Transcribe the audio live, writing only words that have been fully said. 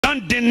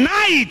Don't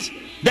deny it.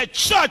 The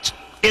church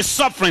is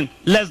suffering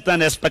less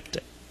than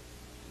expected.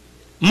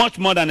 Much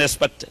more than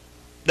expected.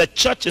 The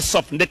church is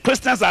suffering. The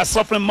Christians are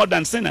suffering more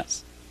than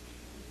sinners.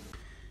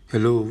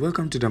 Hello,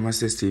 welcome to the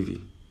Masters TV.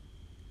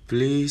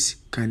 Please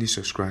kindly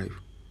subscribe.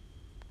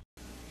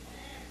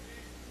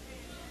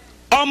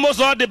 Almost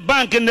all the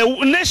bank in the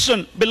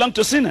nation belong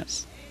to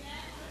sinners.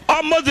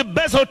 Almost the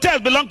best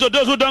hotels belong to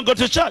those who don't go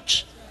to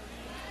church.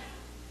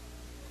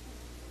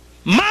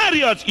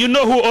 Marriott, you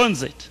know who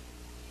owns it.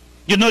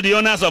 You know the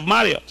owners of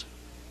Marriott.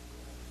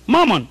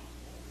 Mammon.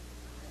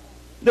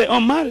 They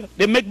own Marriott.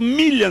 They make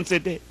millions a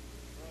day.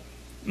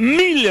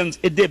 Millions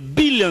a day,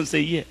 billions a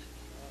year.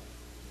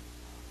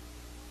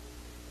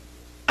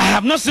 I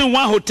have not seen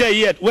one hotel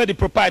yet where the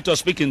proprietor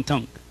speaks in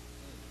tongue.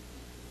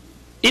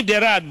 If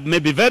there are,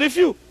 maybe very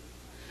few.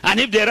 And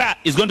if there are,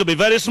 it's going to be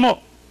very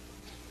small.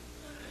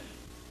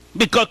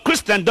 Because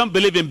Christians don't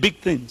believe in big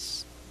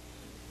things.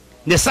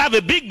 They serve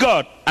a big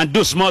God and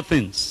do small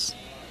things.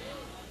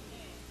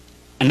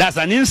 And that's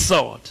an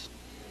insult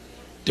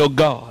to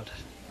God.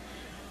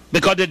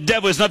 Because the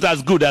devil is not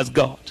as good as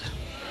God.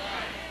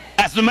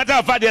 As a matter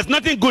of fact, there's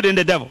nothing good in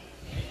the devil.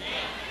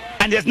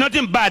 And there's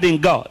nothing bad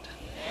in God.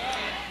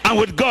 And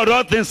with God,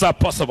 all things are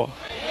possible.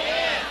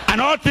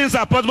 And all things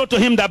are possible to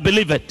him that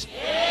believeth.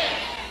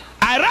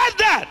 I read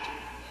that.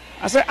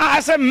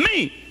 I said,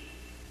 me,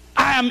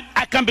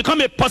 I can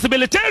become a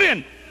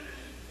possibilitarian.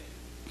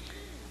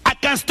 I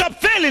can stop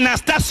failing and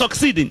start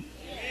succeeding.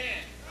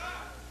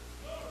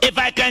 If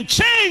I can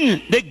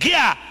change the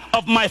gear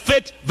of my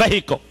faith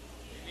vehicle.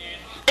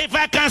 If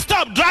I can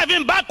stop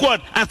driving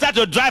backward and start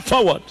to drive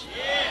forward.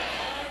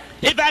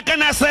 If I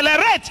can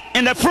accelerate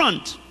in the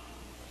front.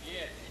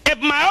 If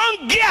my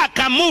own gear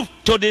can move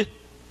to the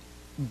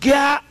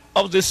gear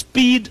of the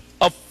speed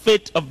of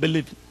faith of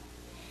believing.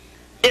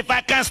 If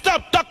I can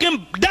stop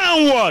talking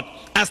downward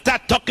and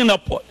start talking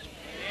upward.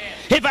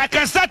 If I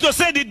can start to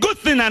say the good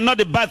thing and not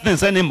the bad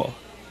things anymore.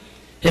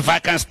 If I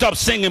can stop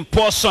singing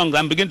poor songs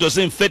and begin to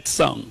sing faith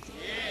songs.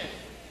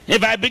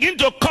 If I begin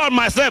to call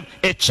myself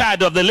a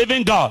child of the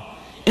living God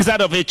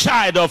instead of a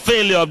child of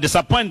failure, of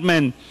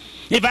disappointment.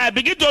 If I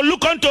begin to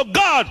look unto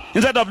God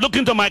instead of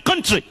looking to my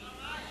country.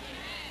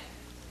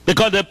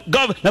 Because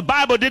the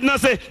Bible did not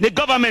say the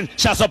government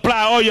shall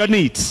supply all your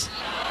needs.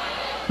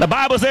 The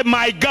Bible said,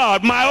 my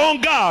God, my own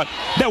God,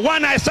 the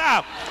one I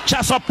serve,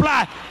 shall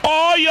supply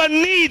all your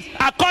needs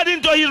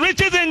according to his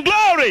riches in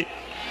glory.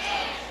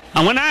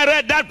 And when I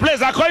read that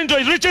place, according to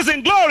his riches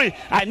in glory,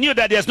 I knew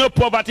that there's no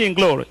poverty in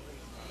glory.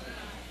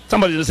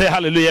 Somebody will say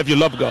hallelujah if you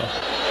love God.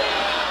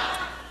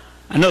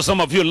 I know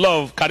some of you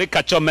love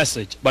caricature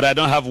message, but I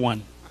don't have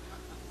one.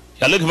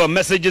 You're looking for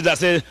messages that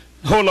say,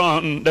 hold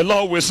on, the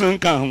Lord will soon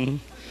come.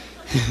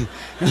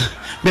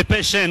 Be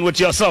patient with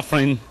your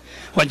suffering.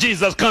 When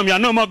Jesus comes, you are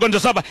no more going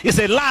to suffer. It's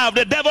a lie of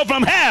the devil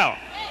from hell.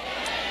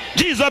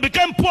 Jesus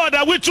became poor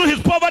that we through his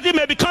poverty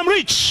may become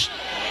rich.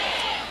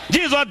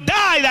 Jesus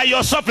died that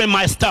your suffering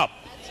might stop.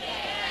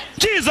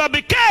 Jesus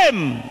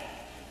became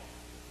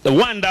the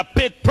one that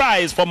paid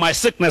price for my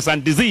sickness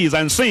and disease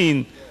and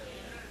sin.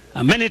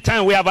 And many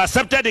times we have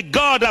accepted the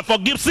God that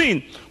forgives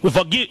sin. We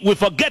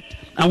forget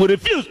and we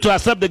refuse to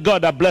accept the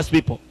God that blesses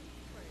people.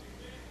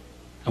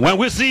 And when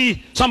we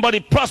see somebody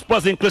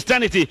prosperous in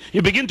Christianity,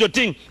 you begin to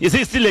think, is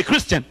he still a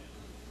Christian?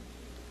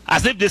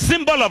 As if the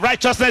symbol of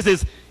righteousness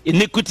is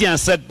iniquity and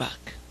setback.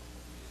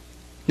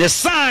 The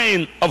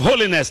sign of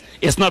holiness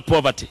is not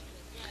poverty.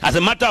 As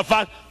a matter of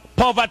fact,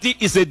 poverty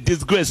is a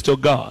disgrace to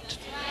God.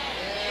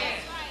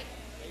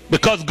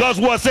 Because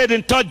God's word said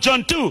in 3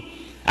 John 2,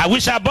 I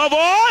wish above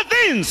all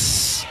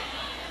things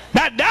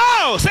that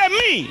thou, say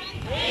me,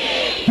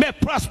 may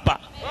prosper,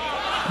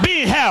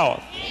 be in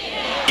health,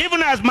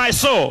 even as my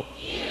soul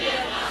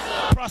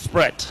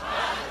prospereth.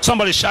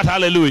 Somebody shout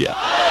hallelujah.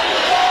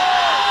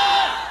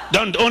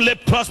 Don't only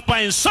prosper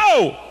in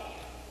soul,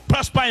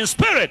 prosper in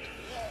spirit,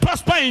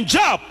 prosper in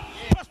job,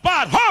 prosper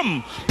at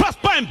home,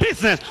 prosper in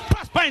business,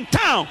 prosper in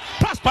town,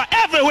 prosper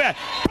everywhere,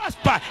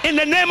 prosper in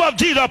the name of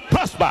Jesus,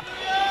 prosper.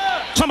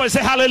 Somebody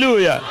say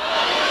hallelujah.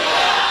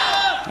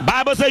 The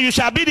Bible says you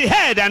shall be the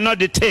head and not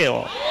the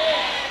tail.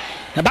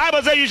 The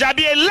Bible says you shall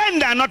be a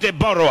lender and not a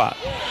borrower.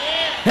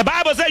 The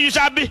Bible says you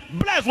shall be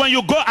blessed when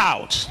you go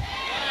out.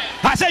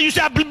 I said you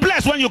shall be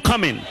blessed when you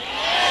come in.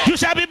 You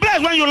shall be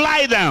blessed when you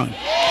lie down.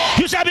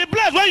 You shall be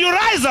blessed when you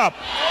rise up.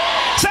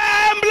 Say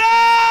I'm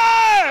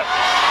blessed.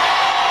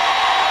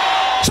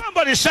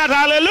 Somebody shout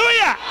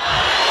hallelujah.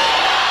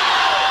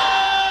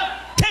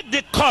 Take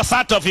the curse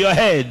out of your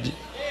head.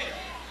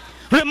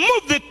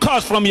 Remove the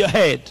curse from your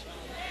head.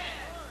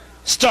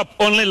 Stop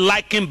only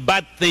liking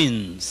bad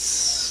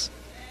things.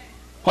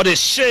 What a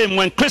shame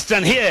when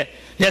Christians hear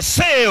their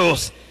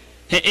sales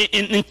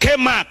in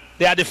Kmart,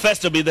 they are the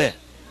first to be there.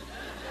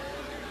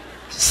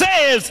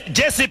 Sales,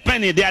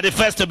 JCPenney, they are the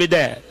first to be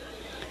there.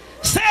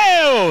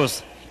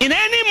 Sales in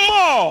any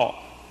mall,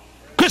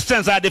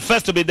 Christians are the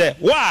first to be there.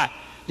 Why?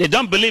 They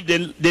don't believe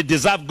they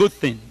deserve good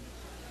things.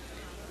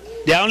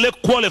 They are only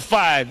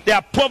qualified. They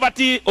are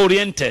poverty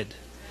oriented.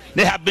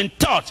 They have been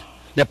taught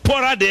The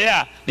poorer they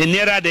are, the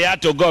nearer they are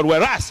to God.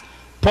 Whereas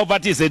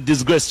poverty is a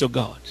disgrace to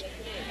God.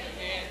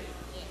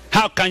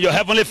 How can your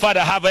heavenly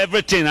Father have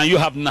everything and you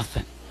have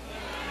nothing?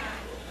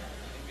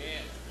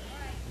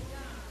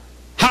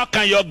 How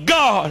can your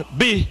God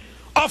be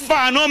Alpha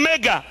and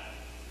Omega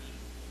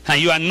and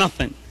you are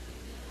nothing?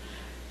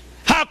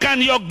 How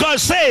can your God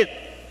say,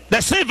 the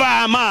silver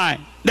am I,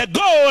 the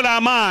gold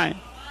am I,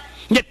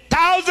 the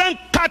 1,000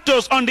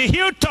 cattle on the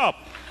hilltop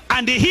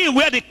and the hill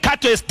where the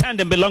cattle is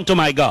standing belong to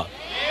my God?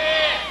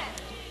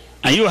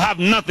 And you have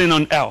nothing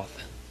on earth.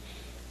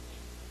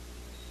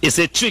 It's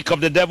a trick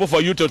of the devil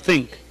for you to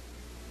think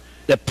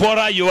the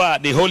poorer you are,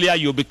 the holier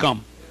you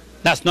become.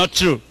 That's not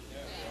true.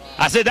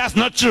 I say that's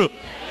not true.